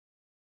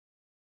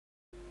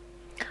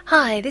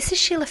Hi, this is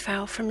Sheila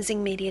Farrell from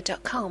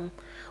zingmedia.com.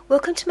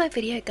 Welcome to my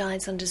video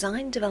guides on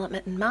design,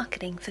 development and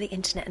marketing for the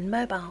internet and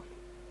mobile.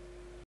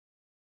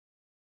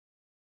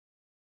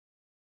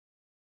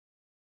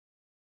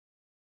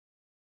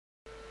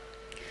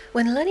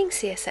 When learning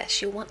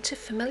CSS, you'll want to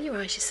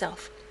familiarise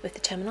yourself with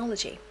the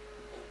terminology.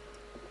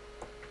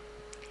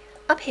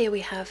 Up here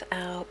we have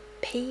our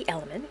P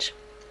element.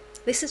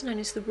 This is known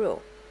as the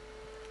rule.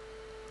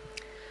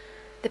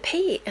 The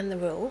P in the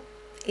rule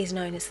is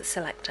known as the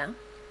selector.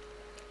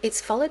 It's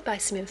followed by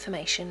some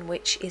information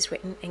which is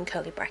written in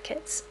curly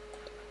brackets.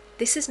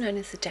 This is known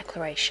as the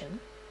declaration.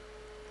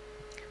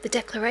 The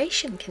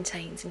declaration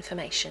contains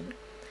information,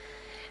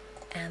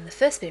 and the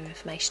first bit of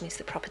information is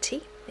the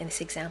property. In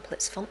this example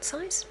it's font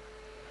size,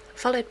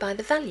 followed by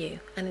the value,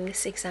 and in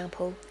this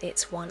example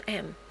it's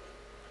 1em.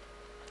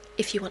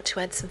 If you want to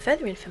add some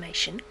further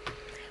information,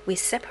 we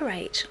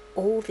separate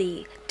all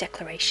the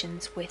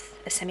declarations with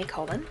a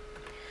semicolon,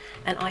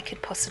 and I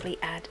could possibly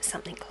add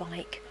something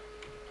like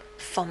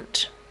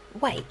font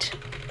weight,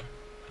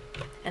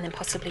 and then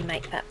possibly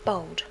make that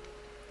bold.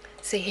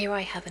 So here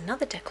I have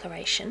another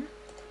declaration,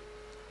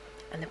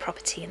 and the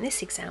property in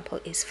this example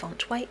is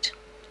font weight.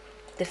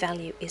 The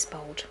value is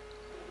bold.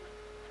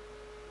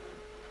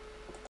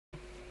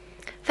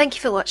 Thank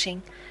you for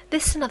watching.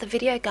 This is another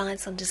video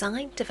guides on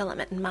design,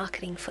 development and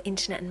marketing for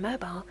internet and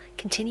mobile.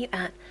 Continue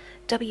at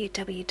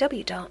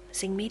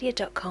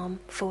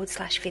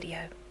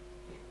www.zingmedia.com/video.